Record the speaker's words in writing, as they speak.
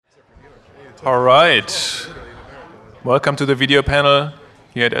All right. Welcome to the video panel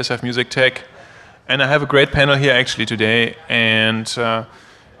here at SF Music Tech. And I have a great panel here actually today. And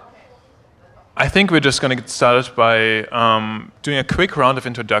I think we're just going to get started by doing a quick round of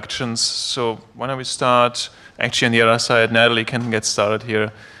introductions. So why don't we start actually on the other side. Natalie can get started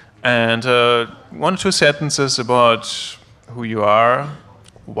here. And 1 or 2 sentences about who you are,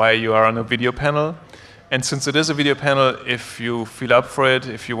 why you are on a video panel. And since it is a video panel, if you feel up for it,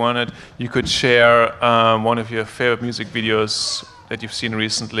 if you want it, you could share one of your favorite music videos that you've seen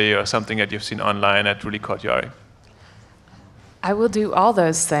recently or something that you've seen online that really caught your eye. I will do all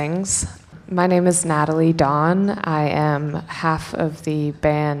those things. My name is Natalie Dawn. I am half of the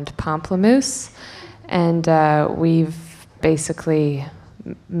band Pomplamoose, and we've basically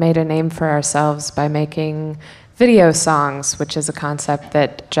made a name for ourselves by making video songs, which is a concept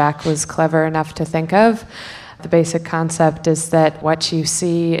that Jack was clever enough to think of. The basic concept is that what you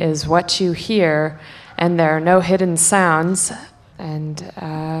see is what you hear, and there are no hidden sounds. And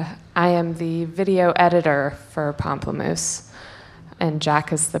I am the video editor for Pomplamoose, and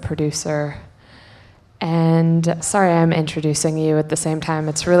Jack is the producer. And sorry, I'm introducing you at the same time.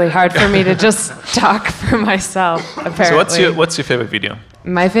 It's really hard for me to just talk for myself, apparently. So what's your favorite video?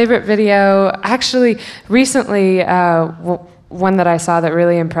 My favorite video, actually, recently, one that I saw that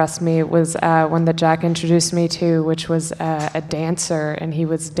really impressed me was one that Jack introduced me to, which was a dancer, and he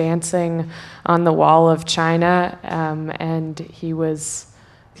was dancing on the wall of China, and he was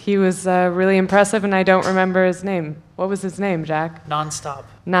really impressive, and I don't remember his name. What was his name, Jack? Nonstop.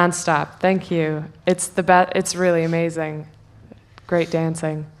 Nonstop. Thank you. It's really amazing. Great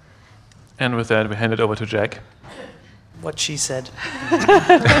dancing. And with that, we hand it over to Jack. What she said.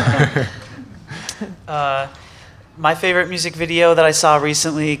 My favorite music video that I saw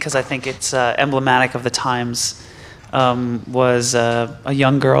recently, because I think it's emblematic of the times, was a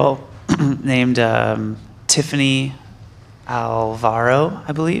young girl named Tiffany Alvaro,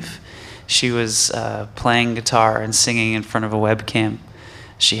 I believe. She was playing guitar and singing in front of a webcam.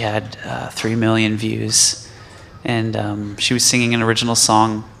 She had 3 million views, and she was singing an original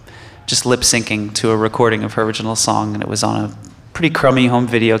song, just lip-syncing to a recording of her original song, and it was on a pretty crummy home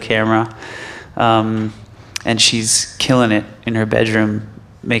video camera. And she's killing it in her bedroom,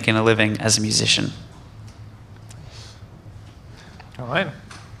 making a living as a musician. All right.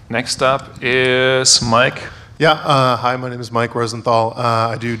 Next up is Mike. Yeah, hi, my name is Mike Rosenthal.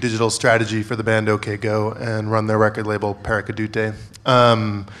 I do digital strategy for the band OK Go and run their record label Paracadute.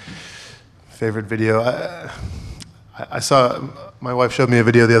 Favorite video? I saw, my wife showed me a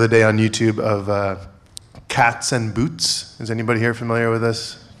video the other day on YouTube of Cats and Boots. Is anybody here familiar with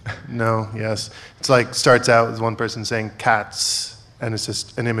this? No? Yes. It's like, starts out with one person saying cats, and it's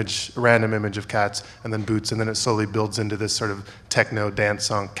just an image, a random image of cats, and then boots, and then it slowly builds into this sort of techno dance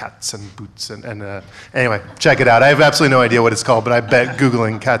song, Cats and Boots. And anyway, check it out. I have absolutely no idea what it's called, but I bet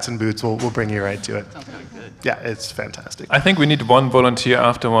Googling Cats and Boots will bring you right to it. Sounds pretty good. Yeah, it's fantastic. I think we need one volunteer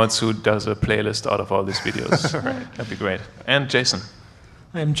afterwards who does a playlist out of all these videos. Right. That'd be great. And Jason.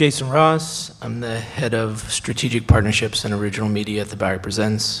 I'm Jason Ross. I'm the head of strategic partnerships and original media at The Bowery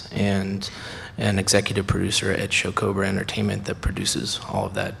Presents, and an executive producer at Show Cobra Entertainment that produces all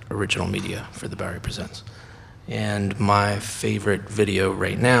of that original media for The Bowery Presents. And my favorite video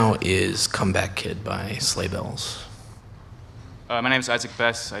right now is Comeback Kid by Sleigh Bells. My name is Isaac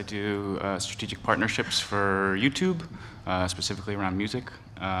Bess. I do strategic partnerships for YouTube, specifically around music.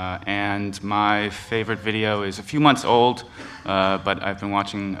 And my favorite video is a few months old, but I've been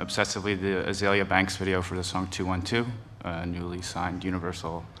watching obsessively the Azalea Banks video for the song 212, a newly signed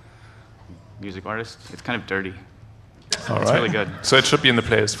Universal music artist. It's kind of dirty. All right. It's really good. So it should be in the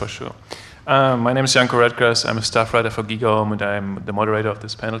playlist for sure. My name is Janko Redgrass. I'm a staff writer for GigaOM, and I'm the moderator of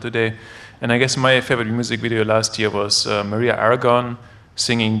this panel today. And I guess my favorite music video last year was Maria Aragon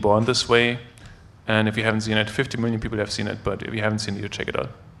singing Born This Way. And if you haven't seen it, 50 million people have seen it, but if you haven't seen it, you check it out.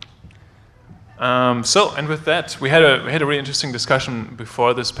 And with that, we had a really interesting discussion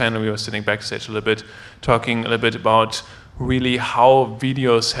before this panel. We were sitting backstage a little bit, talking a little bit about really how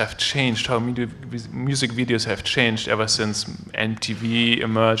videos have changed, how music videos have changed ever since MTV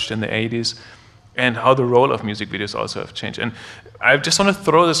emerged in the 80s, and how the role of music videos also have changed. And I just want to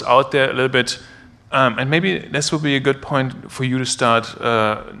throw this out there a little bit, and maybe this would be a good point for you to start,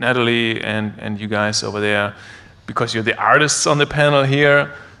 Natalie and you guys over there, because you're the artists on the panel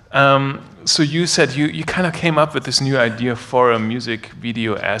here. So you said you kind of came up with this new idea for a music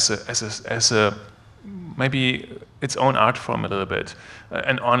video as a maybe its own art form a little bit,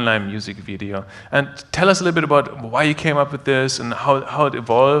 an online music video. And tell us a little bit about why you came up with this and how it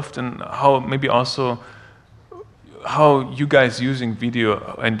evolved, and how maybe also how you guys using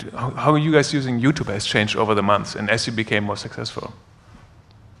video and how you guys using YouTube has changed over the months and as you became more successful.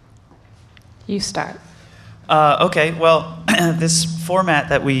 You start. Okay, well, this format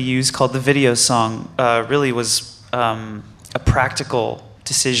that we use called the video song really was a practical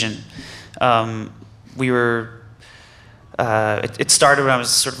decision. It started when I was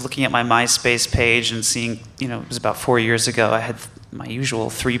sort of looking at my MySpace page and seeing, it was about 4 years ago. I had my usual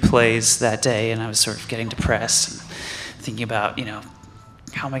 3 plays that day, and I was sort of getting depressed and thinking about,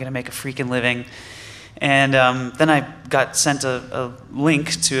 how am I going to make a freaking living? And then I got sent a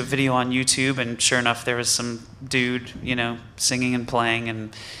link to a video on YouTube, and sure enough, there was some dude, singing and playing,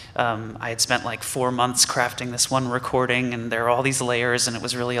 and I had spent like 4 months crafting this one recording, and there were all these layers, and it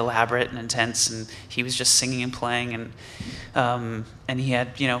was really elaborate and intense, and he was just singing and playing, and he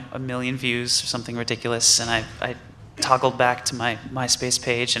had, 1 million views or something ridiculous, and I toggled back to my MySpace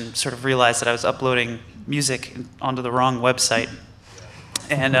page and sort of realized that I was uploading music onto the wrong website.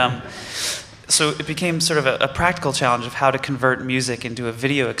 And so it became sort of a practical challenge of how to convert music into a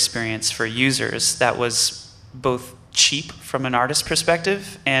video experience for users that was both cheap from an artist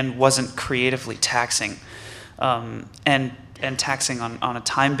perspective and wasn't creatively taxing. And taxing on a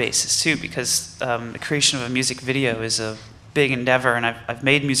time basis too, because the creation of a music video is a big endeavor, and I've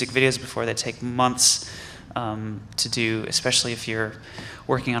made music videos before that take months to do, especially if you're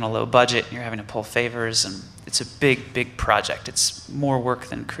working on a low budget and you're having to pull favors, and it's a big project. It's more work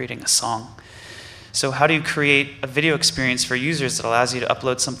than creating a song. So how do you create a video experience for users that allows you to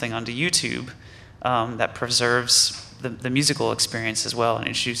upload something onto YouTube that preserves the musical experience as well and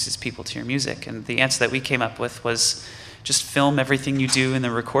introduces people to your music? And the answer that we came up with was just film everything you do in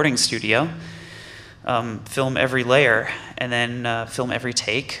the recording studio, film every layer, and then film every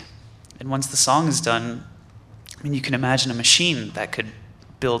take. And once the song is done, you can imagine a machine that could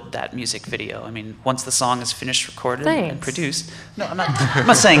build that music video. Once the song is finished, recorded, and produced. No, I'm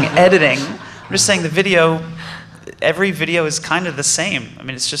not saying editing. I'm just saying the video, every video is kind of the same.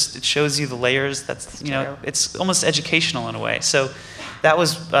 It shows you the layers. That's, it's almost educational in a way. So that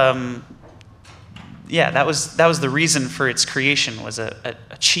was, that was the reason for its creation, was a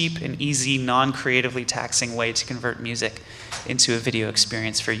cheap and easy, non-creatively taxing way to convert music into a video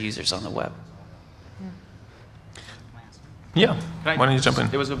experience for users on the web. Yeah, why don't you jump in?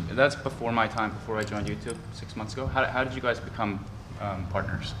 That's before my time, before I joined YouTube 6 months ago. How did you guys become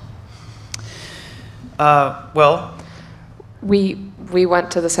partners? Well, we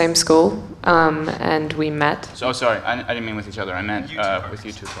went to the same school, and we met. So, sorry, I didn't mean with each other. I meant with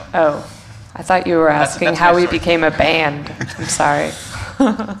YouTube. Oh, I thought you were asking that's how my we story. became a band. I'm sorry.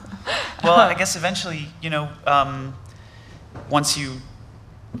 well, I guess eventually, once you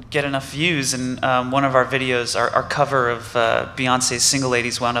get enough views, and one of our videos, our cover of Beyonce's Single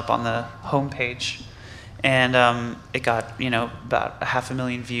Ladies wound up on the homepage, and it got about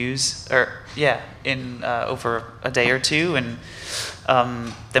 500,000 views, in over a day or two, and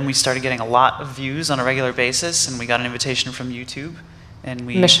then we started getting a lot of views on a regular basis, and we got an invitation from YouTube, and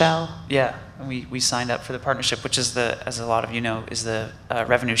Michelle. Yeah, and we signed up for the partnership, which is as a lot of you know, is the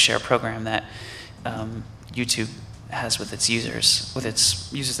revenue share program that YouTube has with its users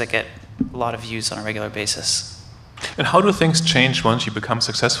that get a lot of views on a regular basis. And how do things change once you become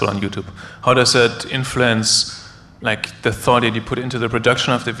successful on YouTube? How does that influence the thought that you put into the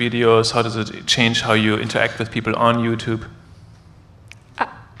production of the videos? How does it change how you interact with people on YouTube?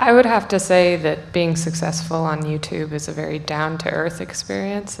 I would have to say that being successful on YouTube is a very down-to-earth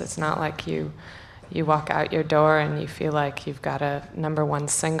experience. It's not like you walk out your door and you feel like you've got a #1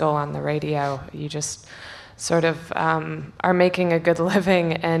 single on the radio. You just sort of are making a good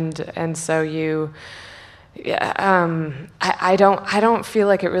living, and so you. I don't feel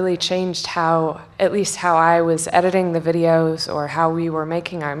like it really changed at least how I was editing the videos or how we were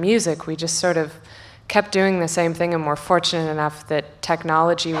making our music. We just sort of kept doing the same thing, and we're fortunate enough that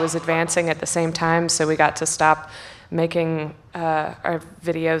technology was advancing at the same time, so we got to stop making our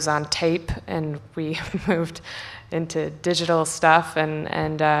videos on tape, and we moved into digital stuff,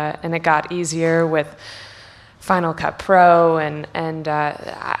 and it got easier with Final Cut Pro, and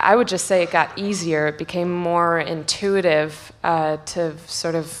I would just say it got easier. It became more intuitive to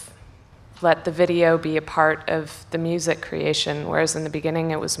sort of let the video be a part of the music creation, whereas in the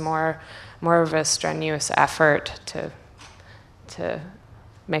beginning it was more of a strenuous effort to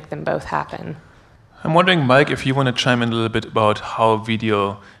make them both happen. I'm wondering, Mike, if you want to chime in a little bit about how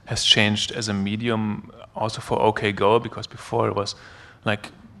video has changed as a medium also for OK Go, because before it was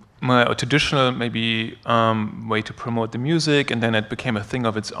a traditional maybe way to promote the music, and then it became a thing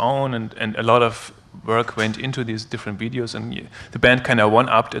of its own, and a lot of work went into these different videos, and the band kind of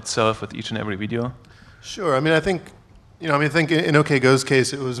one-upped itself with each and every video. Sure. I think You know, I mean, I think in OK Go's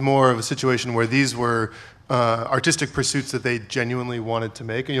case, it was more of a situation where these were artistic pursuits that they genuinely wanted to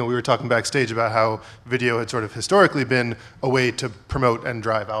make. And, you know, we were talking backstage about how video had sort of historically been a way to promote and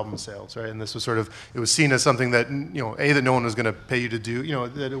drive album sales, right? And this was sort of, it was seen as something that, you know, that no one was going to pay you to do, you know,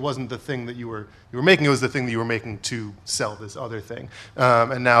 that it wasn't the thing that you were making, it was the thing that you were making to sell this other thing.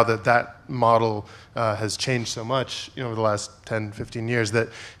 And now that model has changed so much, you know, over the last 10, 15 years that,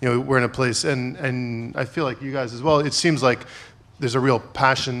 you know, we're in a place, and I feel like you guys as well, it seems like there's a real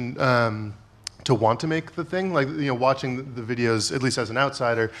passion to want to make the thing. Like, you know, watching the videos, at least as an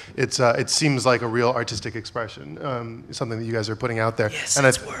outsider, it seems like a real artistic expression, something that you guys are putting out there. Yes, and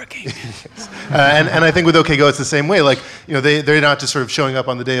it's working. and I think with OK Go, it's the same way. Like, you know, they're not just sort of showing up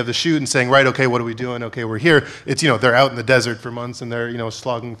on the day of the shoot and saying, right, okay, what are we doing? Okay, we're here. It's, you know, they're out in the desert for months and they're, you know,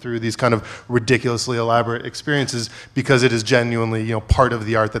 slogging through these kind of ridiculously elaborate experiences because it is genuinely, you know, part of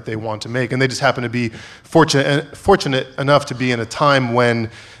the art that they want to make. And they just happen to be fortunate enough to be in a time when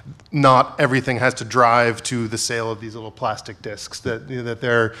not everything has to drive to the sale of these little plastic discs. That, you know, that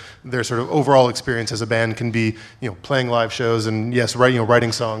their sort of overall experience as a band can be, you know, playing live shows and yes,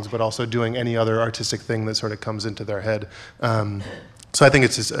 writing songs, but also doing any other artistic thing that sort of comes into their head. So I think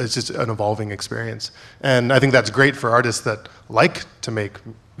it's just an evolving experience, and I think that's great for artists that like to make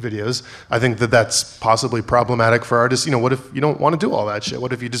videos. I think that that's possibly problematic for artists. You know, what if you don't want to do all that shit?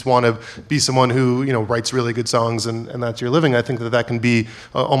 What if you just want to be someone who, you know, writes really good songs and that's your living? I think that can be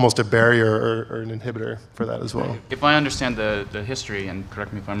almost a barrier or an inhibitor for that as well. If I understand the history, and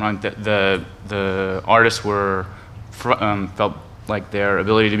correct me if I'm wrong, the artists were felt like their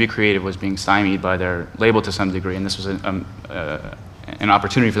ability to be creative was being stymied by their label to some degree, and this was an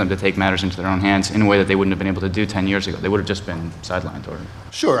opportunity for them to take matters into their own hands in a way that they wouldn't have been able to do 10 years ago. They would have just been sidelined. Or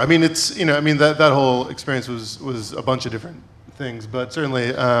sure. I mean, it's, you know, I mean that whole experience was a bunch of different things, but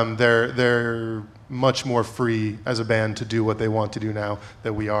certainly they're much more free as a band to do what they want to do now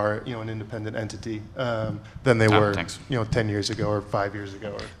that we are, you know, an independent entity than they were, you know, 10 years ago or 5 years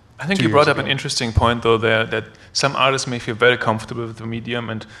ago. Or I think you brought up an interesting point, though, there, that some artists may feel very comfortable with the medium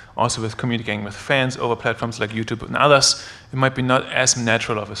and also with communicating with fans over platforms like YouTube, and others, it might be not as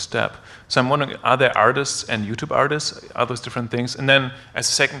natural of a step. So I'm wondering, are there artists and YouTube artists? Are those different things? And then as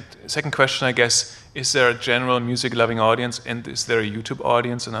a second question, I guess, is there a general music-loving audience, and is there a YouTube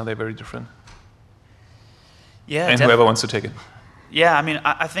audience, and are they very different? Yeah, and whoever wants to take it. Yeah, I mean,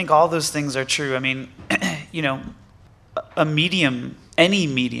 I think all those things are true. I mean, you know, a medium, any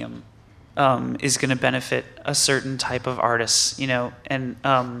medium, is going to benefit a certain type of artist, you know. And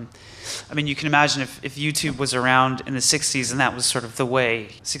I mean, you can imagine if YouTube was around in the 60s and that was sort of the way,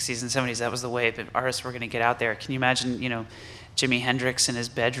 60s and 70s, that was the way that artists were going to get out there. Can you imagine, you know, Jimi Hendrix in his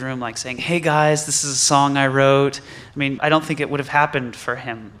bedroom, like saying, "Hey guys, this is a song I wrote"? I mean, I don't think it would have happened for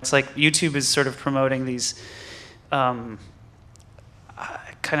him. It's like YouTube is sort of promoting these kind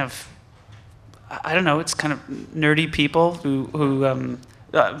of, I don't know, it's kind of nerdy people who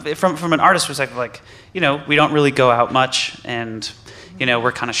from an artist perspective, like, you know, we don't really go out much, and, you know,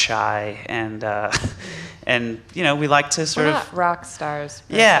 we're kind of shy, and you know, we like to sort We're of not rock stars.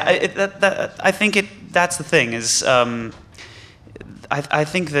 Yeah, I think that's the thing is, I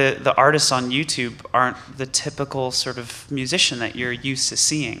think the artists on YouTube aren't the typical sort of musician that you're used to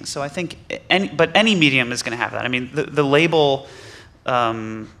seeing. So I think any medium is going to have that. I mean, the label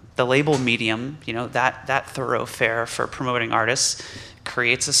medium, you know, that thoroughfare for promoting artists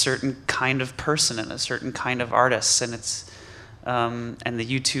creates a certain kind of person and a certain kind of artist, and it's and the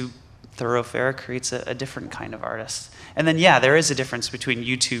YouTube thoroughfare creates a different kind of artist. And then yeah, there is a difference between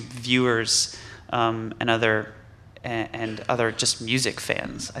YouTube viewers and other just music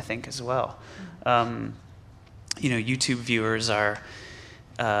fans, I think, as well. You know, YouTube viewers are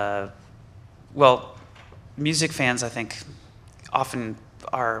well, music fans, I think, often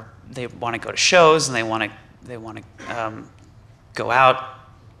they want to go to shows and they want to go out.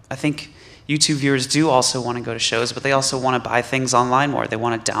 I think YouTube viewers do also want to go to shows, but they also want to buy things online more. They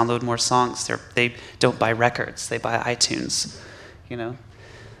want to download more songs. They don't buy records. They buy iTunes, you know.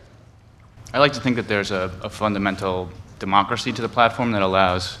 I like to think that there's a fundamental democracy to the platform that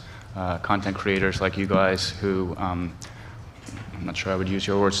allows content creators like you guys who, I'm not sure I would use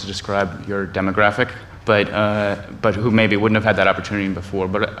your words to describe your demographic, but who maybe wouldn't have had that opportunity before.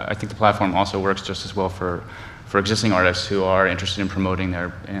 But I think the platform also works just as well for existing artists who are interested in promoting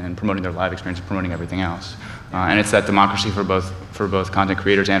their live experience and promoting everything else. And it's that democracy for both content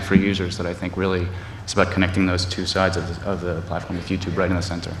creators and for users that I think really is about connecting those two sides of the platform, with YouTube right in the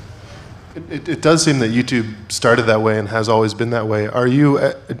center. It does seem that YouTube started that way and has always been that way. Are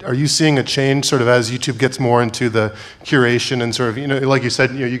you seeing a change sort of as YouTube gets more into the curation and sort of, you know, like you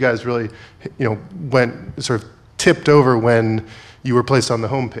said, you know, you guys really, you know, went sort of tipped over when you were placed on the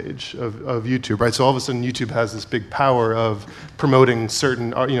homepage of YouTube, right? So all of a sudden, YouTube has this big power of promoting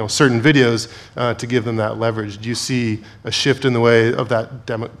certain videos to give them that leverage. Do you see a shift in the way of that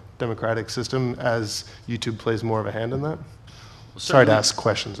democratic system as YouTube plays more of a hand in that? Sorry to ask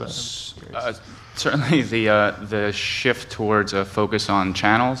questions. Certainly, the shift towards a focus on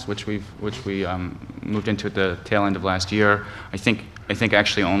channels, which we moved into at the tail end of last year, I think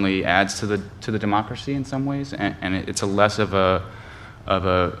actually only adds to the democracy in some ways, and it's a less of a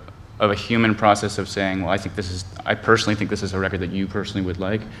human process of saying, well, I personally think this is a record that you personally would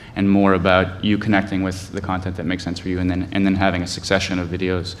like, and more about you connecting with the content that makes sense for you, and then having a succession of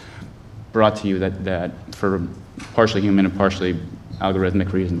videos brought to you that for partially human and partially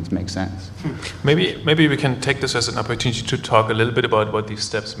algorithmic reasons make sense. Maybe we can take this as an opportunity to talk a little bit about what these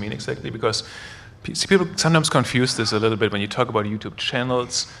steps mean exactly, because people sometimes confuse this a little bit when you talk about YouTube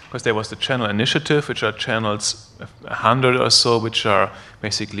channels, because there was the channel initiative, which are channels, 100 or so, which are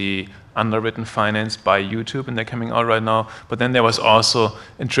basically underwritten, financed by YouTube, and they're coming out right now. But then there was also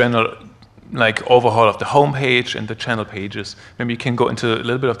a general overhaul of the homepage and the channel pages. Maybe you can go into a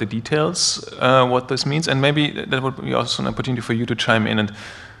little bit of the details, what this means, and maybe that would be also an opportunity for you to chime in. And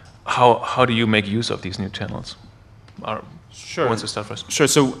how do you make use of these new channels? Sure. Who wants to start first? Sure.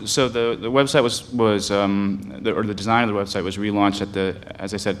 So the website the design of the website was relaunched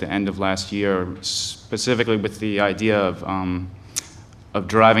as I said, at the end of last year, specifically with the idea of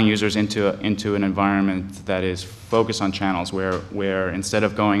driving users into an environment that is focused on channels, where instead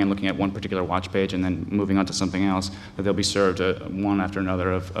of going and looking at one particular watch page and then moving on to something else, that they'll be served one after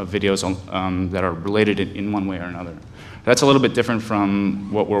another of videos that are related in one way or another. That's a little bit different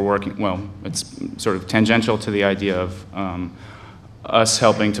from what we're working. Well, it's sort of tangential to the idea of us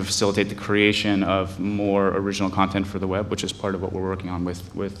helping to facilitate the creation of more original content for the web, which is part of what we're working on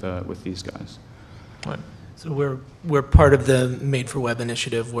with these guys. Right. So we're part of the Made for Web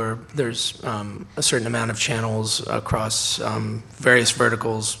initiative, where there's a certain amount of channels across various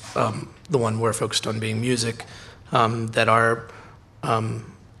verticals. The one we're focused on being music, that are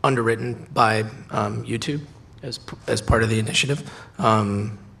underwritten by YouTube as part of the initiative.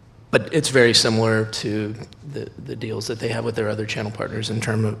 But it's very similar to the deals that they have with their other channel partners in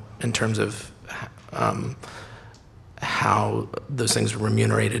terms of how those things are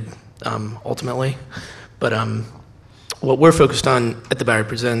remunerated ultimately. But what we're focused on at The Bowery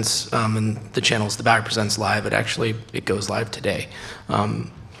Presents, and the channel's The Bowery Presents Live, it goes live today. Our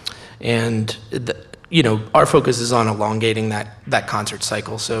focus is on elongating that concert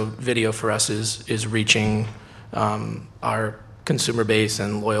cycle. So video for us is reaching our consumer base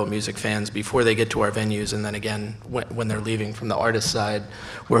and loyal music fans before they get to our venues, and then again, when they're leaving from the artist side,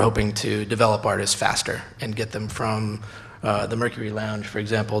 we're hoping to develop artists faster and get them from the Mercury Lounge, for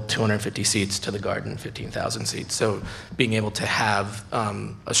example, 250 seats to the Garden, 15,000 seats. So being able to have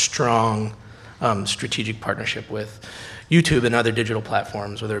a strong strategic partnership with YouTube and other digital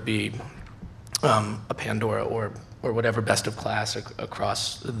platforms, whether it be a Pandora or whatever best of class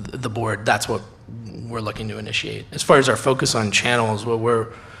across the board, that's what we're looking to initiate. As far as our focus on channels, what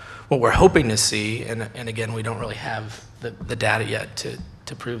we're hoping to see, and again, we don't really have the data yet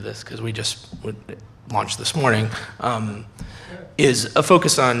to prove this, because we just launched this morning, is a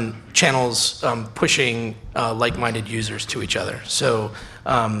focus on channels pushing like-minded users to each other. So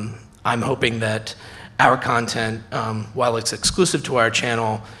I'm hoping that our content, while it's exclusive to our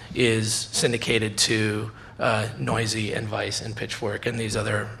channel, is syndicated to Noisy and Vice and Pitchfork and these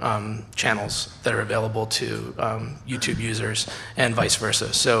other channels that are available to YouTube users, and vice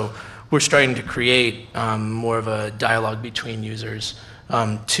versa. So we're starting to create more of a dialogue between users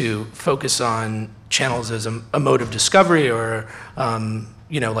to focus on channels as a mode of discovery, or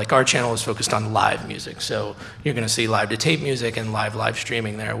like our channel is focused on live music. So you're going to see live to tape music and live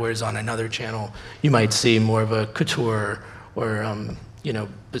streaming there, whereas on another channel you might see more of a couture or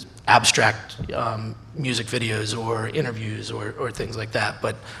abstract music videos or interviews or things like that.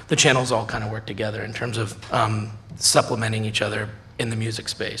 But the channels all kind of work together in terms of supplementing each other in the music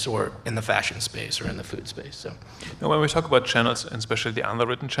space or in the fashion space or in the food space. So now, when we talk about channels, and especially the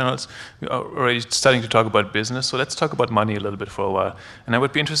underwritten channels, we are already starting to talk about business. So let's talk about money a little bit for a while. And I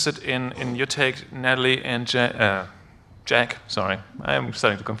would be interested in your take, Natalie and Jack. Sorry, I'm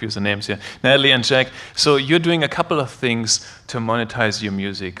starting to confuse the names here. Natalie and Jack. So you're doing a couple of things to monetize your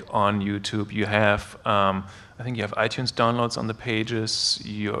music on YouTube. You have, I think you have iTunes downloads on the pages.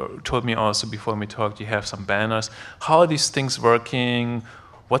 You told me also before we talked you have some banners. How are these things working?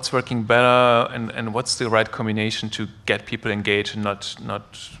 What's working better? And what's the right combination to get people engaged and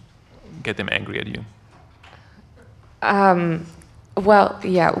not get them angry at you? Well,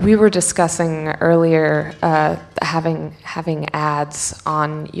 yeah, we were discussing earlier having ads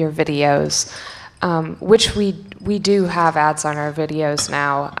on your videos, which we do have ads on our videos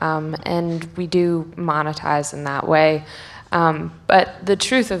now, and we do monetize in that way. But the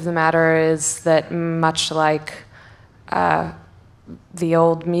truth of the matter is that much like the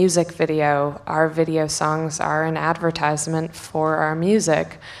old music video, our video songs are an advertisement for our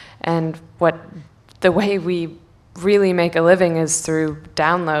music, and the way we really make a living is through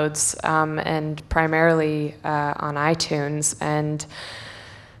downloads, and primarily on iTunes. And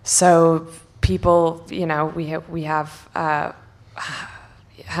so people, we have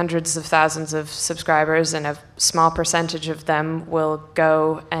hundreds of thousands of subscribers, and a small percentage of them will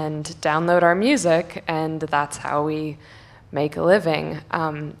go and download our music, and that's how we make a living.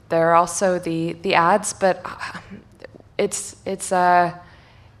 There are also the ads, but it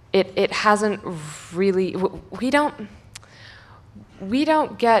hasn't really. We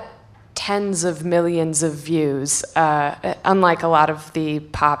don't get tens of millions of views, unlike a lot of the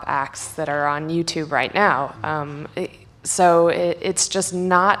pop acts that are on YouTube right now. So it's just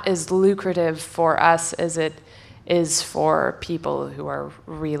not as lucrative for us as it is for people who are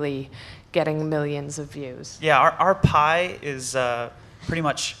really getting millions of views. Yeah, our pie is pretty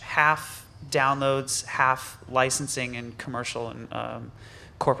much half downloads, half licensing and commercial and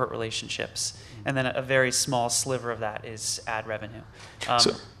corporate relationships. And then a very small sliver of that is ad revenue.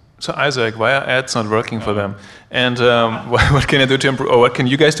 So Isaac, why are ads not working for them? And what can I do to improve, or what can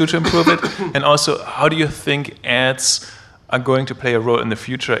you guys do to improve it? And also, how do you think ads are going to play a role in the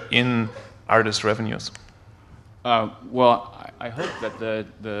future in artist revenues? Well, I hope that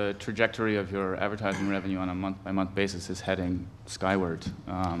the trajectory of your advertising revenue on a month-by-month basis is heading skyward.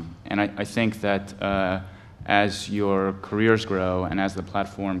 And I think that as your careers grow and as the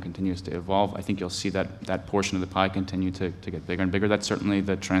platform continues to evolve, I think you'll see that portion of the pie continue to get bigger and bigger. That's certainly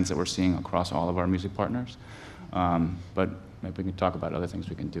the trends that we're seeing across all of our music partners. But maybe we can talk about other things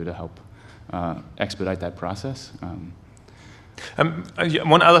we can do to help expedite that process.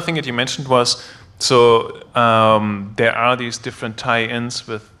 One other thing that you mentioned was, there are these different tie-ins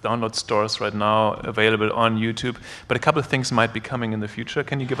with download stores right now available on YouTube, but a couple of things might be coming in the future.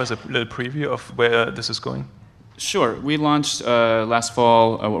 Can you give us a little preview of where this is going? Sure. We launched last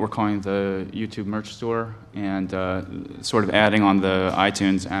fall what we're calling the YouTube merch store, and sort of adding on the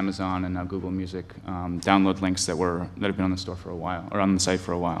iTunes, Amazon, and now Google Music download links that have been on the store for a while, or on the site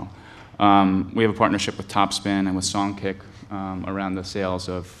for a while. We have a partnership with Topspin and with Songkick around the sales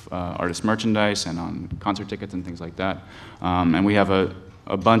of artist merchandise and on concert tickets and things like that. And we have a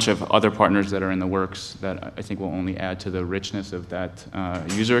bunch of other partners that are in the works that I think will only add to the richness of that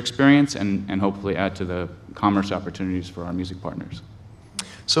user experience and hopefully add to the commerce opportunities for our music partners.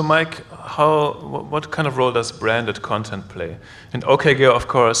 So Mike, what kind of role does branded content play? And OK Go, of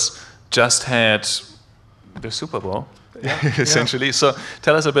course, just had the Super Bowl. Essentially. Yeah. So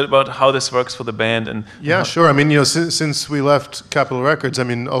tell us a bit about how this works for the band. And yeah, sure. I mean, since we left Capitol Records, I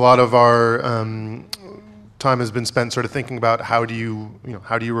mean, a lot of our time has been spent sort of thinking about how do you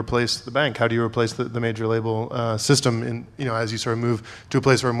replace the bank? How do you replace the major label system? In as you sort of move to a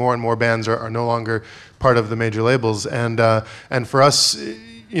place where more and more bands are no longer part of the major labels, and for us,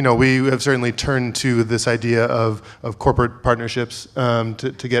 we have certainly turned to this idea of corporate partnerships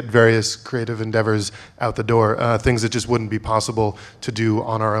to get various creative endeavors out the door, things that just wouldn't be possible to do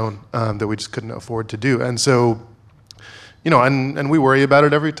on our own, that we just couldn't afford to do. And so, and we worry about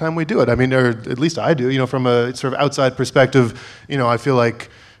it every time we do it. I mean, or at least I do, from a sort of outside perspective, I feel like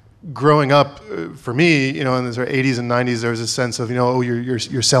growing up, for me, in the sort of 80s and 90s, there was a sense of,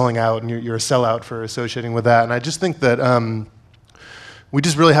 you're selling out and you're a sellout for associating with that. And I just think that we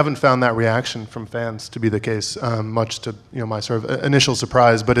just really haven't found that reaction from fans to be the case, much to my sort of initial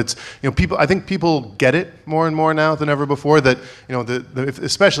surprise. But it's people. I think people get it more and more now than ever before. That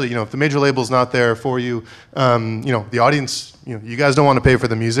especially if the major label's not there for you, the audience. You guys don't want to pay for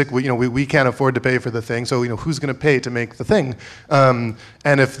the music. We can't afford to pay for the thing. So who's going to pay to make the thing? And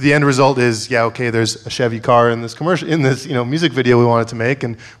if the end result is there's a Chevy car in this commercial, in this music video we wanted to make,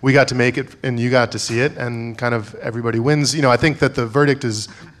 and we got to make it, and you got to see it, and kind of everybody wins. I think that the verdict is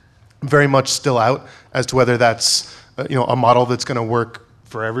very much still out as to whether that's a model that's going to work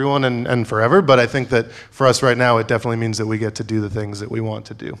for everyone and forever, but I think that for us right now, it definitely means that we get to do the things that we want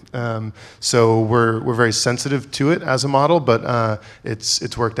to do. So we're very sensitive to it as a model, but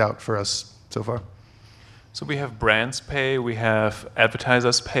it's worked out for us so far. So we have brands pay, we have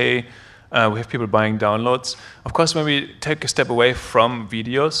advertisers pay, we have people buying downloads. Of course, when we take a step away from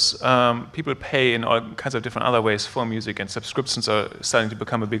videos, people pay in all kinds of different other ways for music, and subscriptions are starting to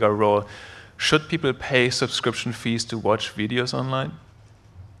become a bigger role. should people pay subscription fees to watch videos online?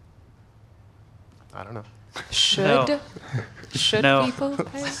 I don't know. Should No. should No. people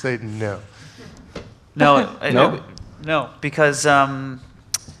pay? Say no. No, No? no, because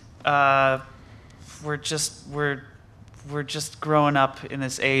we're just growing up in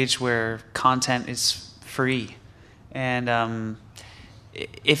this age where content is free, and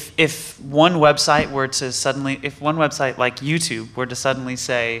if one website like YouTube were to suddenly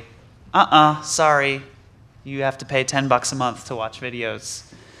say, sorry, you have to pay $10 a month to watch videos,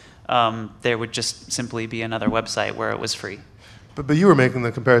 there would just simply be another website where it was free. But you were making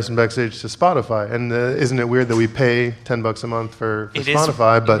the comparison backstage to Spotify, and isn't it weird that we pay $10 a month for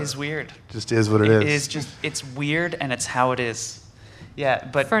Spotify, but it is weird. just is what it is. It's weird, and it's how it is. Yeah,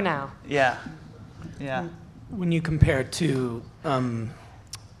 but For now. yeah. When you compare it to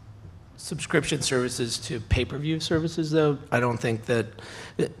subscription services to pay-per-view services, though, I don't think that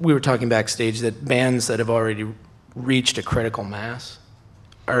we were talking backstage that bands that have already reached a critical mass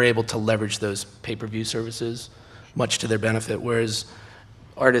are able to leverage those pay-per-view services much to their benefit, whereas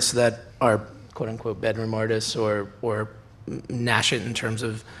artists that are quote-unquote bedroom artists or nascent in terms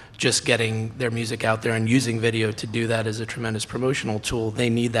of just getting their music out there and using video to do that as a tremendous promotional tool, they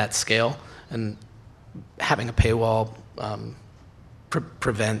need that scale, and having a paywall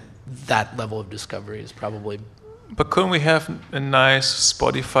prevent that level of discovery is probably. But couldn't we have a nice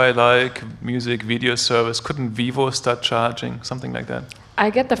Spotify-like music video service? Couldn't Vivo start charging something like that? I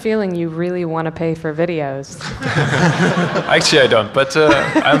get the feeling you really want to pay for videos. Actually, I don't. But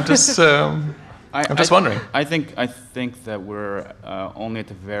I'm just wondering. I think that we're only at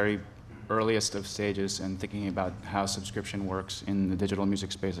the very earliest of stages and thinking about how subscription works in the digital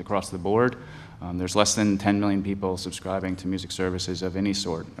music space across the board. There's less than 10 million people subscribing to music services of any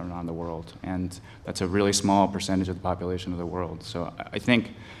sort around the world, and that's a really small percentage of the population of the world. So I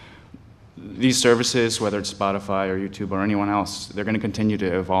think these services, whether it's Spotify or YouTube or anyone else, they're going to continue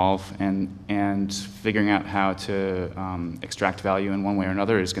to evolve, and figuring out how to extract value in one way or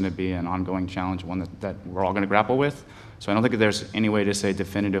another is going to be an ongoing challenge, one that we're all going to grapple with. So I don't think that there's any way to say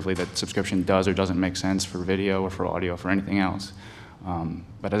definitively that subscription does or doesn't make sense for video or for audio or for anything else.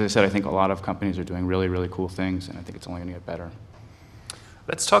 But as I said, I think a lot of companies are doing really, really cool things, and I think it's only going to get better.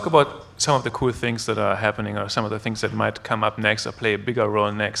 Let's talk about some of the cool things that are happening, or some of the things that might come up next or play a bigger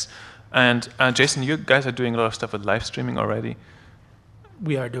role next. And Jason, you guys are doing a lot of stuff with live streaming already.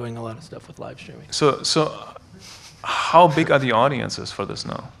 We are doing a lot of stuff with live streaming. So how big are the audiences for this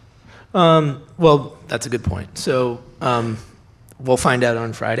now? Well, that's a good point. So we'll find out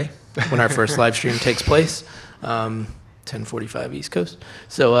on Friday when our first live stream takes place, 10:45 East Coast.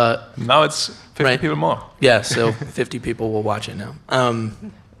 So now it's 50 right. people more. Yeah, so 50 people will watch it now.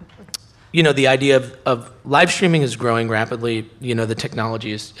 You know, the idea of live streaming is growing rapidly. You know, the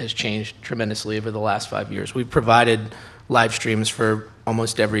technology has changed tremendously over the last 5 years. We've provided live streams for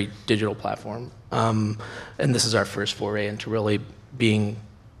almost every digital platform. And this is our first foray into really being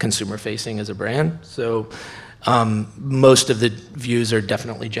consumer-facing as a brand. So most of the views are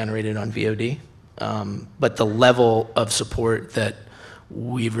definitely generated on VOD. But the level of support that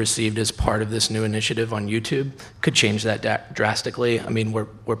we've received as part of this new initiative on YouTube could change that drastically. I mean,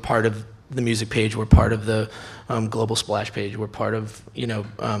 we're part of the music page, we're part of the global splash page, we're part of, you know,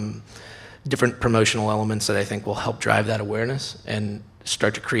 different promotional elements that I think will help drive that awareness and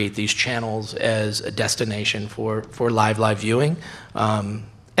start to create these channels as a destination for live viewing.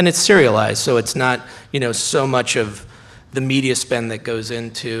 And it's serialized, so it's not, you know, so much of the media spend that goes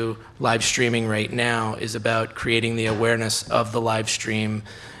into live streaming right now is about creating the awareness of the live stream,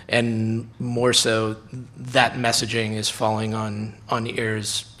 and more so that messaging is falling on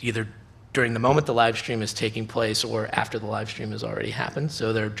ears either during the moment the live stream is taking place or after the live stream has already happened,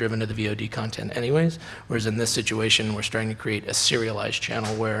 so they're driven to the VOD content anyways. Whereas in this situation, we're starting to create a serialized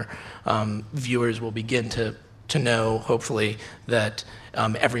channel where viewers will begin to know, hopefully, that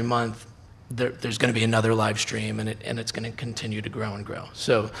every month there's going to be another live stream, and it's going to continue to grow and grow.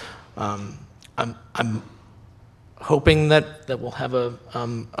 So I'm hoping that we'll have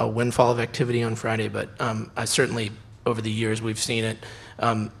a windfall of activity on Friday, but I certainly, over the years, we've seen it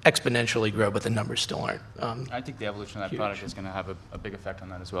exponentially grow, but the numbers still aren't. I think the evolution of that huge. product is going to have a big effect on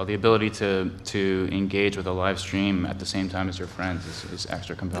that as well. The ability to engage with a live stream at the same time as your friends is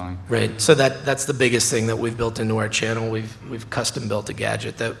extra compelling. Right. So that's the biggest thing that we've built into our channel. We've custom built a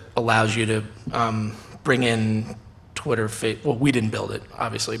gadget that allows you to bring in Twitter. Well, we didn't build it,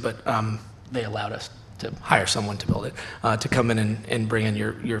 obviously, but they allowed us to hire someone to build it, to come in and bring in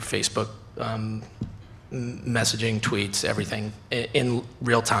your Facebook messaging, tweets, everything in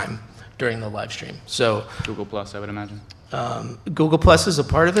real time during the live stream. So Google Plus, I would imagine. Google Plus is a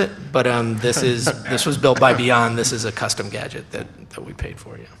part of it, but this was built by Beyond. This is a custom gadget that we paid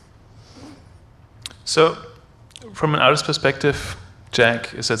for. Yeah. So, from an artist perspective,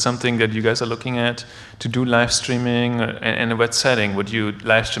 Jack, is that something that you guys are looking at to do live streaming, and in what setting? Would you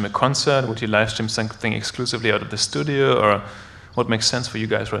live stream a concert? Would you live stream something exclusively out of the studio, or what makes sense for you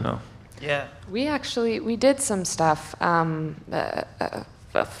guys right now? Yeah. We did some stuff.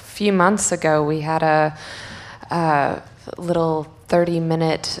 A few months ago, we had a little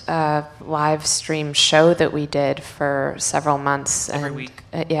 30-minute live stream show that we did for several months. Every week.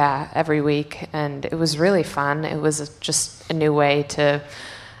 Yeah, every week. And it was really fun. It was just a new way to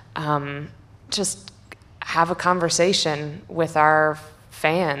just have a conversation with our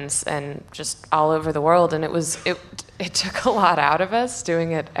fans and just all over the world. And it took a lot out of us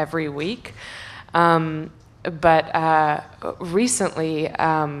doing it every week. But recently,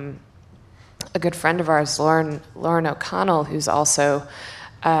 a good friend of ours, Lauren O'Connell, who's also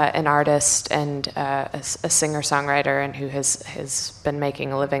an artist and a singer-songwriter and who has been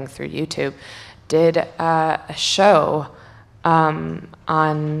making a living through YouTube, did a show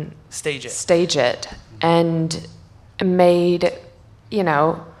on Stage It and made,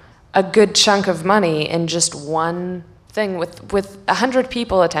 a good chunk of money in just one thing with 100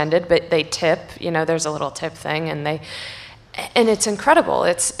 people attended, but they tip, there's a little tip thing, and it's incredible.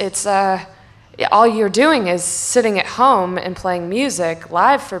 It's all you're doing is sitting at home and playing music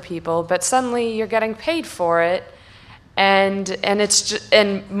live for people, but suddenly you're getting paid for it, and it's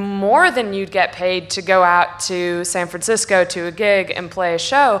more than you'd get paid to go out to San Francisco to a gig and play a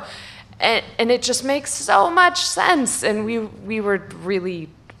show, and it just makes so much sense, and we were really,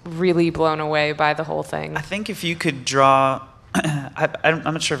 really blown away by the whole thing. I think if you could draw, I'm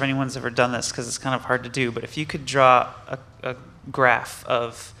not sure if anyone's ever done this because it's kind of hard to do, but if you could draw a graph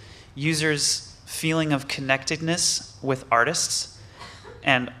of users' feeling of connectedness with artists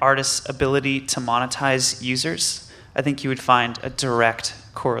and artists' ability to monetize users, I think you would find a direct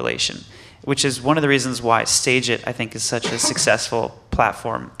correlation, which is one of the reasons why Stage It, I think, is such a successful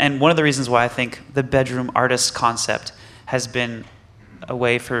platform. And one of the reasons why I think the bedroom artist concept has been a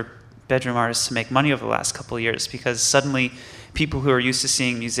way for bedroom artists to make money over the last couple of years, because suddenly people who are used to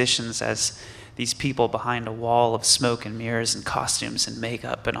seeing musicians as these people behind a wall of smoke and mirrors and costumes and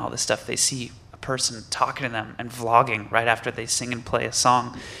makeup and all this stuff, they see a person talking to them and vlogging right after they sing and play a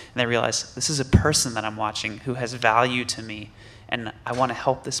song, and they realize, this is a person that I'm watching who has value to me, and I want to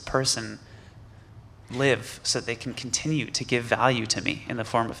help this person live so they can continue to give value to me in the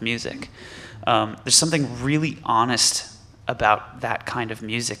form of music. There's something really honest about that kind of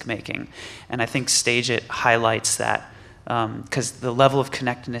music making, and I think Stage It highlights that, because the level of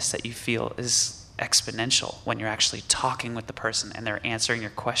connectedness that you feel is exponential when you're actually talking with the person and they're answering your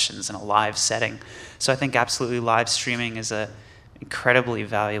questions in a live setting. So I think absolutely live streaming is a incredibly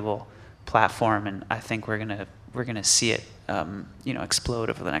valuable platform, and I think we're gonna see it explode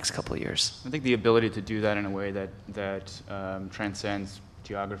over the next couple of years. I think the ability to do that in a way that transcends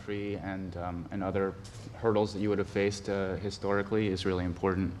geography and other hurdles that you would have faced historically is really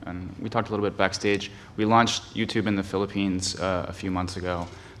important. And we talked a little bit backstage. We launched YouTube in the Philippines a few months ago.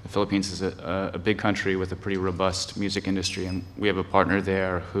 The Philippines is a big country with a pretty robust music industry, and we have a partner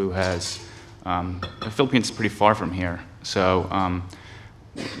there who has, the Philippines is pretty far from here, so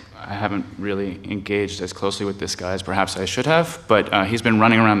I haven't really engaged as closely with this guy as perhaps I should have, but he's been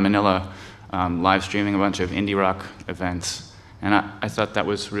running around Manila live streaming a bunch of indie rock events. And I thought that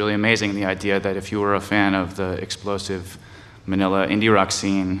was really amazing, the idea that if you were a fan of the explosive Manila indie rock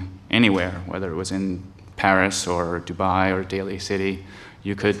scene anywhere, whether it was in Paris or Dubai or Daly City,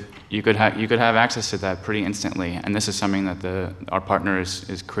 you could have access to that pretty instantly. And this is something that our partner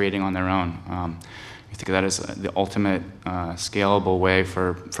is creating on their own. I think of that as the ultimate scalable way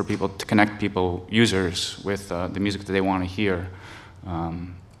for people to connect users with the music that they want to hear.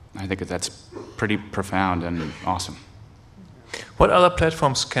 I think that's pretty profound and awesome. What other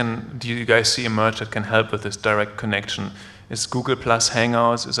platforms do you guys see emerge that can help with this direct connection? Is Google Plus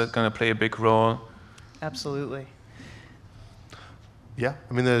Hangouts, is that going to play a big role? Absolutely. Yeah,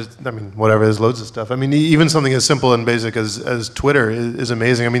 whatever, there's loads of stuff. Even something as simple and basic as Twitter is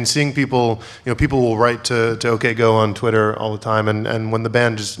amazing. Seeing people, people will write to OK Go on Twitter all the time, and when the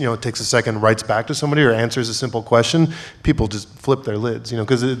band just, takes a second, writes back to somebody or answers a simple question, people just flip their lids,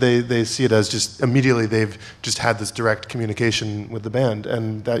 because they see it as just immediately they've just had this direct communication with the band,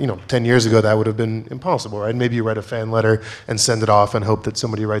 and that, 10 years ago that would have been impossible, right? Maybe you write a fan letter and send it off and hope that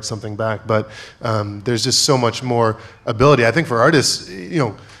somebody writes something back, but there's just so much more ability. I think for artists,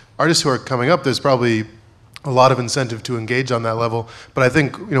 artists who are coming up, there's probably a lot of incentive to engage on that level. But I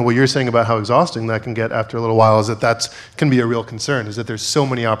think what you're saying about how exhausting that can get after a little while is that can be a real concern. Is that there's so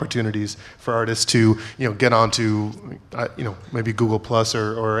many opportunities for artists to get onto maybe Google Plus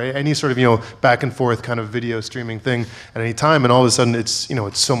or any sort of back and forth kind of video streaming thing at any time, and all of a sudden it's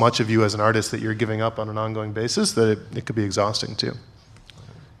it's so much of you as an artist that you're giving up on an ongoing basis that it could be exhausting too.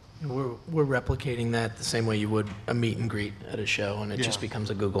 We're replicating that the same way you would a meet and greet at a show, and it just becomes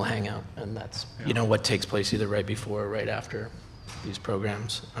a Google Hangout, and that's what takes place either right before or right after these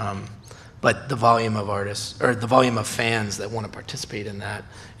programs. But the volume of artists, or the volume of fans that want to participate in that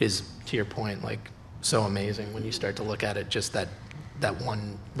is, to your point, like so amazing when you start to look at it, just that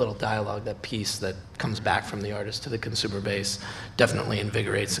one little dialogue, that piece that comes back from the artist to the consumer base definitely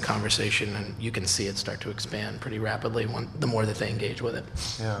invigorates the conversation, and you can see it start to expand pretty rapidly the more that they engage with it.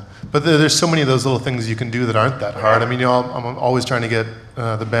 Yeah, but there's so many of those little things you can do that aren't that hard. I mean, I'm always trying to get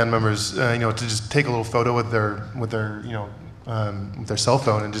the band members, to just take a little photo with their cell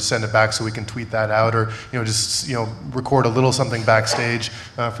phone and just send it back so we can tweet that out, or just record a little something backstage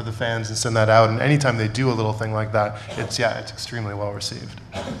for the fans and send that out. And anytime they do a little thing like that, it's extremely well received.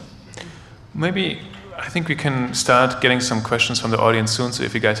 Maybe I think we can start getting some questions from the audience soon. So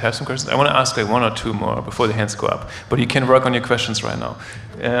if you guys have some questions, I want to ask like one or two more before the hands go up. But you can work on your questions right now.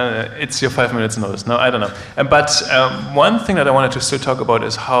 It's your 5 minutes notice. No, I don't know. But one thing that I wanted to still talk about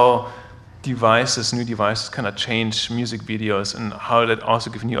is how new devices kind of change music videos, and how that also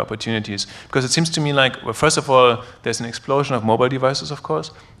give new opportunities. Because it seems to me like, well, first of all, there's an explosion of mobile devices, of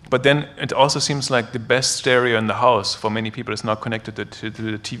course, but then it also seems like the best stereo in the house for many people is not connected to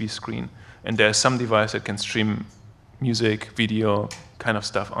the TV screen. And there's some device that can stream music, video, kind of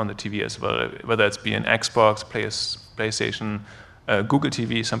stuff on the TV as well, whether it's be an Xbox, PlayStation, Google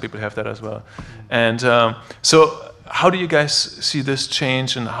TV, some people have that as well. And so how do you guys see this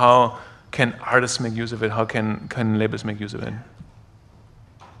change, and how can artists make use of it? How can labels make use of it?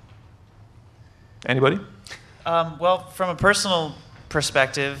 Anybody? Well, from a personal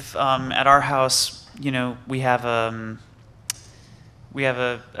perspective, at our house, we have a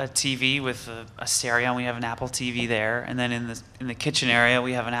TV with a stereo, and we have an Apple TV there, and then in the kitchen area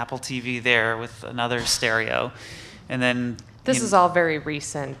we have an Apple TV there with another stereo, and then this is all very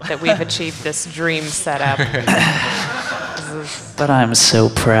recent that we've achieved this dream setup. But I'm so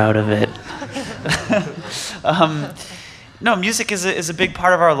proud of it. No, music is a big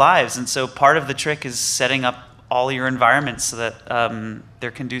part of our lives, and so part of the trick is setting up all your environments so that they're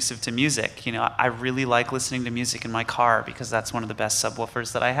conducive to music. I really like listening to music in my car because that's one of the best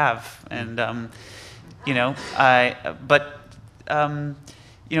subwoofers that I have, and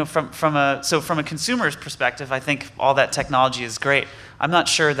from a consumer's perspective, I think all that technology is great. I'm not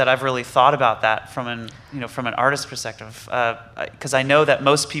sure that I've really thought about that from an artist perspective, because I know that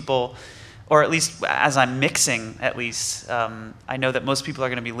most people, or at least as I'm mixing, I know that most people are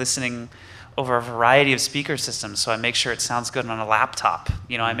going to be listening over a variety of speaker systems. So I make sure it sounds good on a laptop.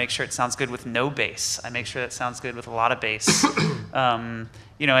 I make sure it sounds good with no bass. I make sure it sounds good with a lot of bass. And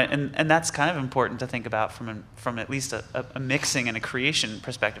that's kind of important to think about from at least a mixing and a creation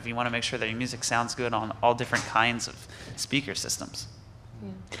perspective. You want to make sure that your music sounds good on all different kinds of speaker systems.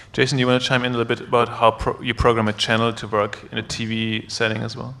 Yeah. Jason, do you want to chime in a little bit about how you program a channel to work in a TV setting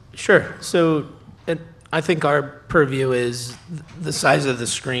as well? Sure. So I think our purview is the size of the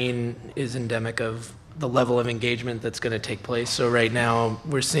screen is endemic of the level of engagement that's going to take place. So right now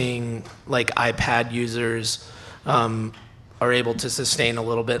we're seeing like iPad users are able to sustain a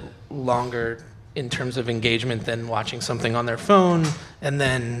little bit longer in terms of engagement than watching something on their phone, and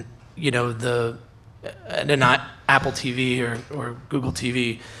then an Apple TV or Google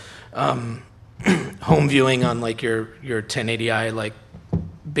TV, home viewing on like your 1080i like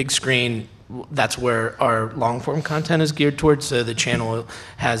big screen. That's where our long form content is geared towards. So the channel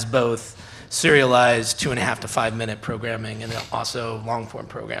has both serialized 2.5 to 5 minute programming and also long form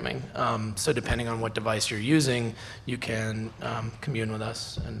programming. So depending on what device you're using, you can commune with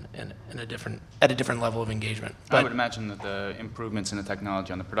us at a different level of engagement. But I would imagine that the improvements in the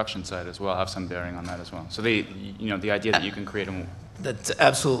technology on the production side as well have some bearing on that as well. So the idea that you can create a That's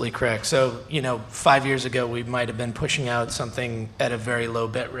absolutely correct. So, 5 years ago, we might have been pushing out something at a very low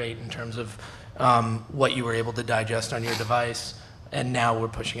bit rate in terms of what you were able to digest on your device. And now we're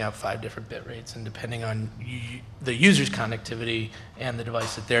pushing out 5 different bit rates. And depending on the user's connectivity and the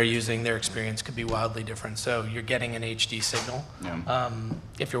device that they're using, their experience could be wildly different. So you're getting an HD signal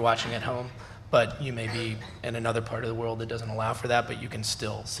if you're watching at home. But you may be in another part of the world that doesn't allow for that, but you can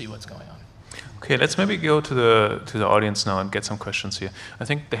still see what's going on. Okay, let's maybe go to the audience now and get some questions here. I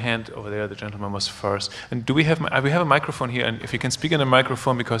think the hand over there, the gentleman was first. And do we have a microphone here? And if you can speak in the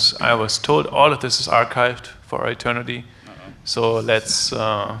microphone, because I was told all of this is archived for eternity. So let's,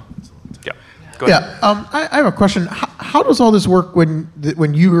 go ahead. I have a question. How does all this work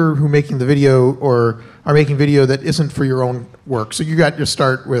when you are who making the video or are making video that isn't for your own work? So you got your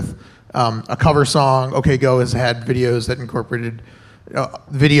start with a cover song. OK Go has had videos that incorporated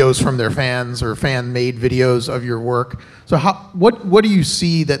videos from their fans or fan-made videos of your work. So what do you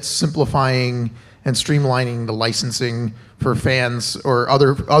see that's simplifying and streamlining the licensing for fans or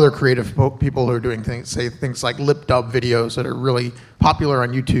other creative people who are doing things like lip dub videos that are really popular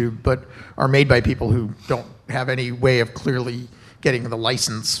on YouTube but are made by people who don't have any way of clearly getting the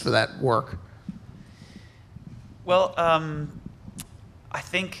license for that work? Well, I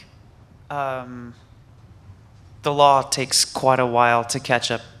think the law takes quite a while to catch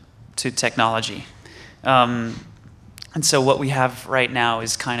up to technology. And so what we have right now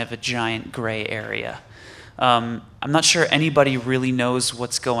is kind of a giant gray area. I'm not sure anybody really knows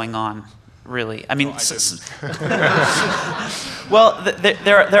what's going on, really. I mean, well,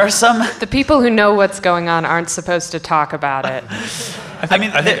 there are some... The people who know what's going on aren't supposed to talk about it. I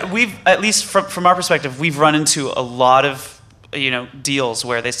mean, we've, at least from our perspective, we've run into a lot of, deals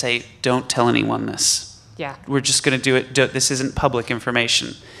where they say, don't tell anyone this. Yeah. We're just going to do it. This isn't public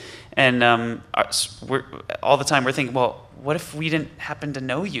information. And we're, all the time we're thinking, well, what if we didn't happen to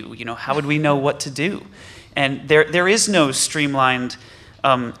know you? How would we know what to do? And there is no streamlined,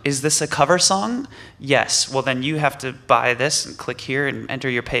 is this a cover song? Yes. Well, then you have to buy this and click here and enter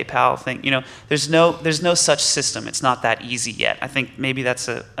your PayPal thing. There's no such system. It's not that easy yet. I think maybe that's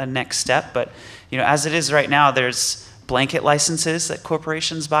a next step. But, as it is right now, there's blanket licenses that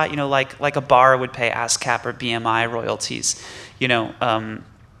corporations buy, like a bar would pay ASCAP or BMI royalties,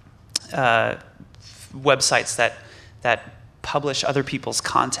 websites that publish other people's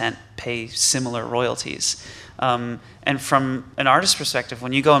content pay similar royalties. And from an artist's perspective,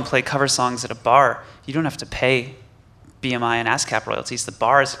 when you go and play cover songs at a bar, you don't have to pay BMI and ASCAP royalties. The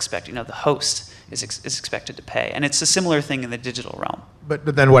bar is expected, the host is expected to pay. And it's a similar thing in the digital realm.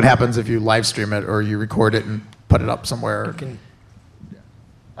 But then what happens if you live stream it or you record it and put it up somewhere?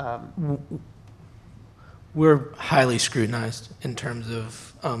 We're highly scrutinized in terms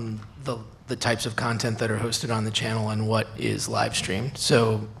of the types of content that are hosted on the channel and what is live streamed.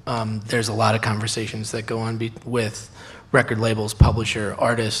 So there's a lot of conversations that go on with record labels, publisher,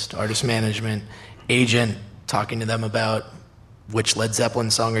 artist management, agent, talking to them about which Led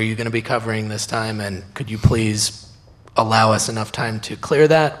Zeppelin song are you going to be covering this time, and could you please allow us enough time to clear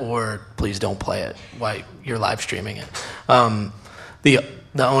that, or please don't play it while you're live streaming it.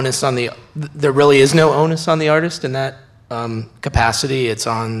 The onus on there really is no onus on the artist in that capacity. It's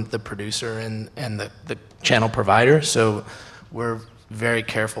on the producer and the channel provider. So we're very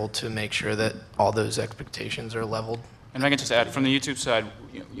careful to make sure that all those expectations are leveled. And I can just add, from the YouTube side,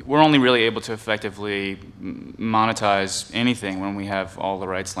 we're only really able to effectively monetize anything when we have all the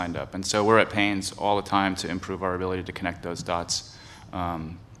rights lined up. And so we're at pains all the time to improve our ability to connect those dots.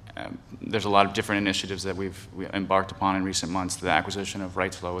 There's a lot of different initiatives that we embarked upon in recent months. The acquisition of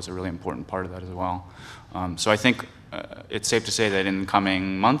RightsFlow is a really important part of that as well. So I think it's safe to say that in the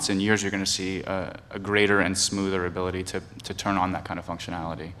coming months and years, you're going to see a greater and smoother ability to turn on that kind of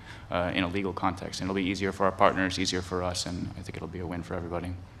functionality in a legal context. And it'll be easier for our partners, easier for us, and I think it'll be a win for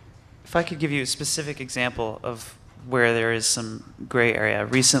everybody. If I could give you a specific example of where there is some gray area.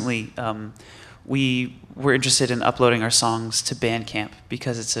 Recently, we were interested in uploading our songs to Bandcamp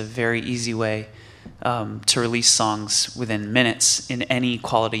because it's a very easy way to release songs within minutes in any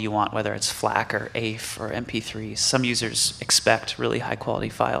quality you want, whether it's FLAC or AIF or MP3. Some users expect really high quality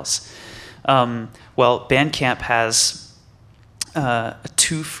files. Well, Bandcamp has a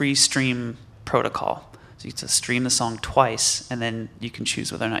 2 free stream protocol. So you get to stream the song twice, and then you can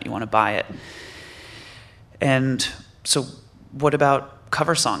choose whether or not you want to buy it. And so what about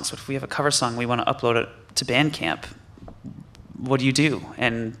cover songs? What if we have a cover song, we want to upload it to Bandcamp? What do you do?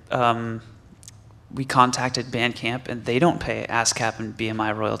 And we contacted Bandcamp, and they don't pay ASCAP and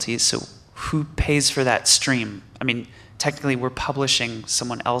BMI royalties, so who pays for that stream? I mean, technically we're publishing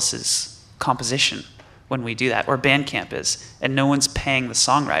someone else's composition when we do that, or Bandcamp is, and no one's paying the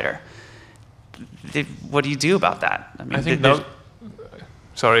songwriter. What do you do about that? I mean, I think now,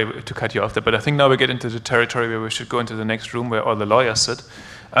 sorry to cut you off there, but I think now we get into the territory where we should go into the next room where all the lawyers sit.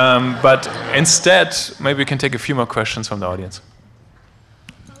 But instead, maybe we can take a few more questions from the audience.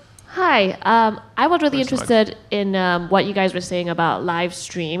 Hi, I was really interested in what you guys were saying about live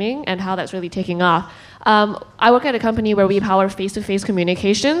streaming and how that's really taking off. I work at a company where we power face-to-face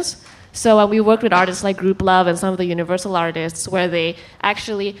communications. So we work with artists like Grouplove and some of the Universal artists where they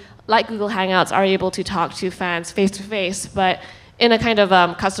actually, like Google Hangouts, are able to talk to fans face-to-face, but in a kind of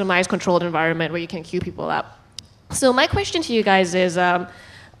customized, controlled environment where you can queue people up. So my question to you guys is,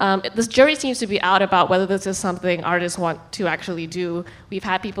 this jury seems to be out about whether this is something artists want to actually do. We've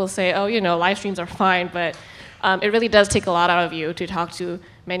had people say, oh, live streams are fine, but it really does take a lot out of you to talk to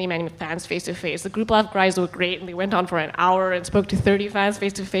many, many fans face-to-face. The Grouplove guys were great, and they went on for an hour and spoke to 30 fans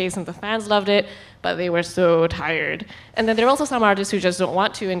face-to-face, and the fans loved it, but they were so tired. And then there are also some artists who just don't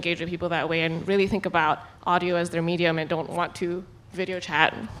want to engage with people that way and really think about audio as their medium and don't want to video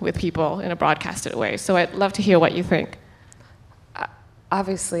chat with people in a broadcasted way. So I'd love to hear what you think.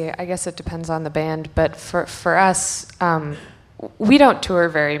 Obviously, I guess it depends on the band, but for us, we don't tour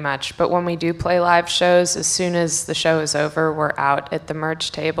very much, but when we do play live shows, as soon as the show is over, we're out at the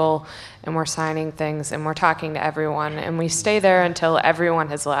merch table and we're signing things and we're talking to everyone, and we stay there until everyone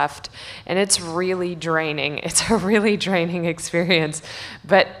has left. And it's really draining. It's a really draining experience,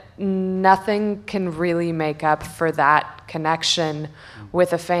 but nothing can really make up for that connection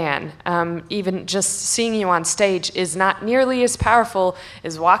with a fan. Even just seeing you on stage is not nearly as powerful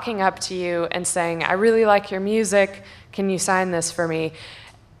as walking up to you and saying, I really like your music, can you sign this for me?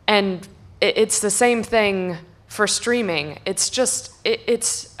 And it's the same thing for streaming. It's just,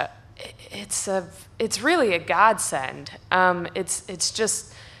 it's really a godsend. It's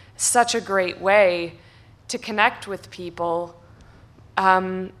just such a great way to connect with people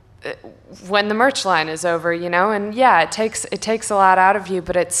when the merch line is over, and yeah, it takes a lot out of you,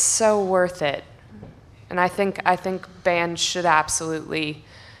 but it's so worth it. And I think bands should absolutely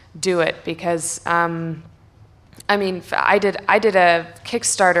do it because, I did a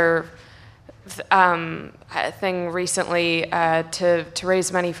Kickstarter thing recently to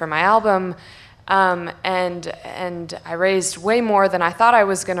raise money for my album, and I raised way more than I thought I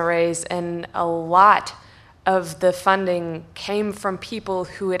was going to raise, and a lot of the funding came from people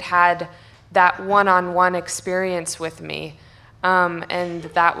who had had that one-on-one experience with me, and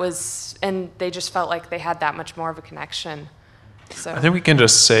they just felt like they had that much more of a connection. So I think we can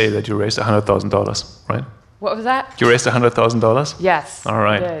just say that you raised $100,000, right? What was that? You raised $100,000? Yes. All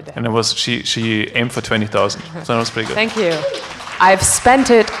right. I did. And it was she aimed for 20,000, so that was pretty good. Thank you. I've spent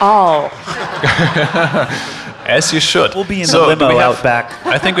it all. As you should. We'll be in the limo out back.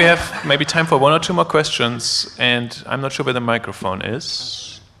 I think we have maybe time for one or two more questions, and I'm not sure where the microphone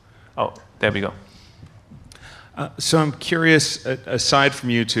is. Oh, there we go. So I'm curious, aside from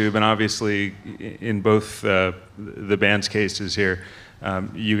YouTube, and obviously in both the band's cases here,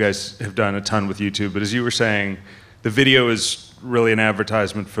 you guys have done a ton with YouTube, but as you were saying, the video is really an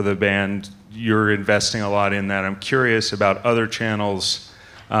advertisement for the band. You're investing a lot in that. I'm curious about other channels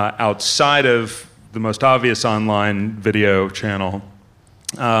outside of the most obvious online video channel,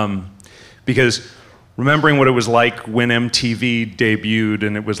 because remembering what it was like when MTV debuted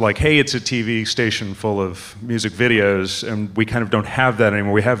and it was like, hey, it's a TV station full of music videos, and we kind of don't have that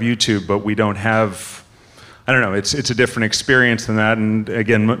anymore. We have YouTube, but we don't have, I don't know, it's a different experience than that, and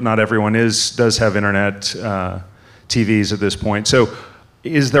again, not everyone does have internet TVs at this point. So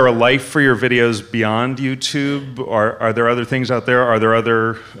is there a life for your videos beyond YouTube? Are there other things out there? Are there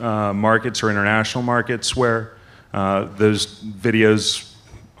other markets or international markets where those videos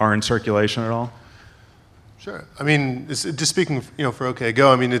are in circulation at all? Sure. I mean, just speaking, for OK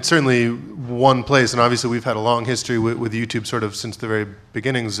Go, I mean, it's certainly one place, and obviously we've had a long history with YouTube sort of since the very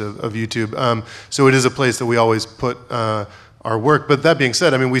beginnings of YouTube. So it is a place that we always put our work. But that being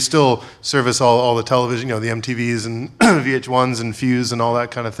said, I mean, we still service all the television, the MTVs and VH1s and Fuse and all that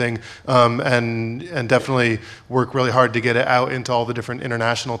kind of thing, and definitely work really hard to get it out into all the different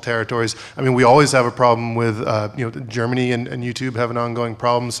international territories. I mean, we always have a problem with, Germany and YouTube have an ongoing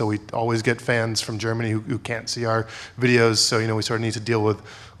problem, so we always get fans from Germany who can't see our videos, so, we sort of need to deal with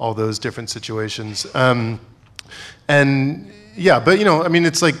all those different situations. And yeah, but, I mean,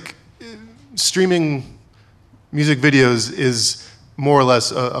 it's like streaming music videos is more or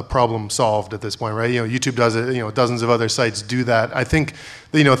less a problem solved at this point, right? YouTube does it, dozens of other sites do that. I think,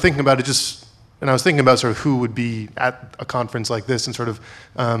 thinking about it and I was thinking about sort of who would be at a conference like this and sort of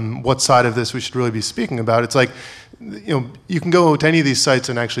what side of this we should really be speaking about. It's like, you can go to any of these sites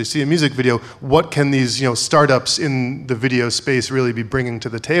and actually see a music video. What can these, startups in the video space really be bringing to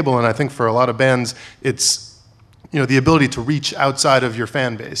the table? And I think for a lot of bands, it's the ability to reach outside of your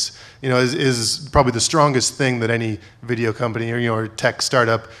fan base, is probably the strongest thing that any video company or tech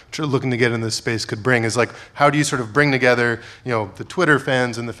startup looking to get in this space could bring. Is like, how do you sort of bring together, the Twitter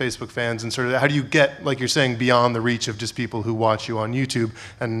fans and the Facebook fans, and sort of how do you get, like you're saying, beyond the reach of just people who watch you on YouTube,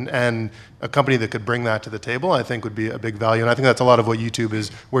 and a company that could bring that to the table, I think would be a big value. And I think that's a lot of what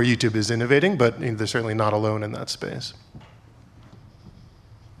where YouTube is innovating, but they're certainly not alone in that space.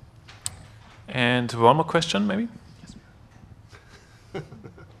 And one more question, maybe?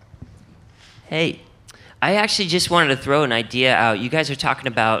 Hey, I actually just wanted to throw an idea out. You guys are talking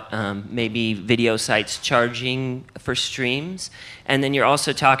about maybe video sites charging for streams, and then you're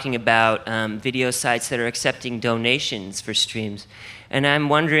also talking about video sites that are accepting donations for streams. And I'm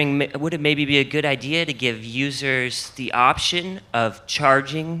wondering, would it maybe be a good idea to give users the option of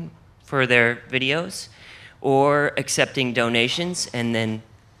charging for their videos or accepting donations, and then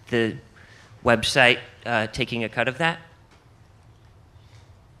the website taking a cut of that?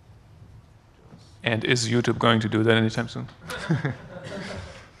 And is YouTube going to do that anytime soon?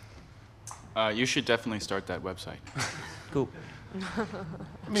 You should definitely start that website. Cool.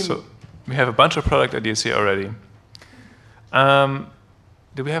 So we have a bunch of product ideas here already.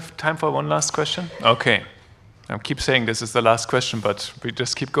 Do we have time for one last question? Okay. I keep saying this is the last question, but we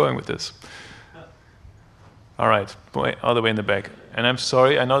just keep going with this. All right, all the way in the back. And I'm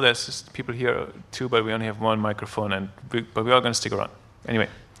sorry, I know there's just people here too, but we only have one microphone, but we're all going to stick around. Anyway.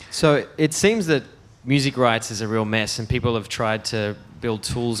 So it seems that music rights is a real mess, and people have tried to build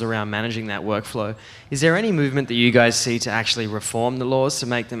tools around managing that workflow. Is there any movement that you guys see to actually reform the laws to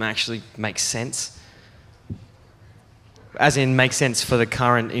make them actually make sense? As in, make sense for the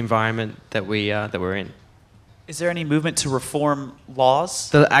current environment that we're in. Is there any movement to reform laws?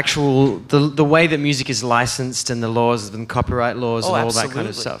 The way that music is licensed and the laws and copyright laws and all that kind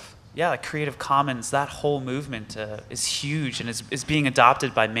of stuff. Yeah, like Creative Commons, that whole movement is huge and is being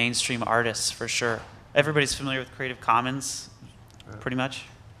adopted by mainstream artists for sure. Everybody's familiar with Creative Commons, pretty much.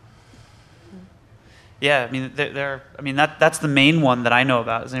 Yeah, I mean, that's the main one that I know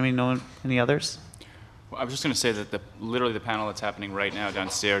about. Does anybody know any others? Well, I was just going to say that literally the panel that's happening right now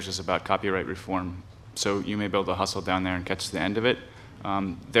downstairs is about copyright reform. So you may be able to hustle down there and catch the end of it.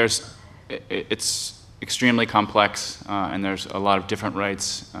 It's extremely complex, and there's a lot of different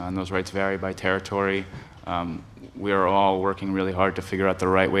rights, and those rights vary by territory. We are all working really hard to figure out the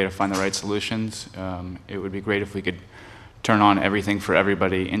right way to find the right solutions. It would be great if we could turn on everything for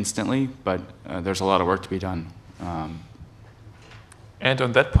everybody instantly, but there's a lot of work to be done. And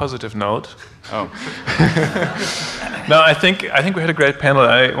on that positive note, no, I think we had a great panel.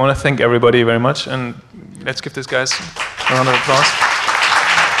 I want to thank everybody very much, and let's give these guys a round of applause.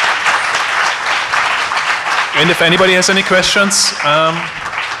 And if anybody has any questions,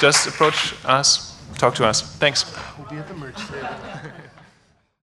 just approach us, talk to us. Thanks. We'll be at the merch table.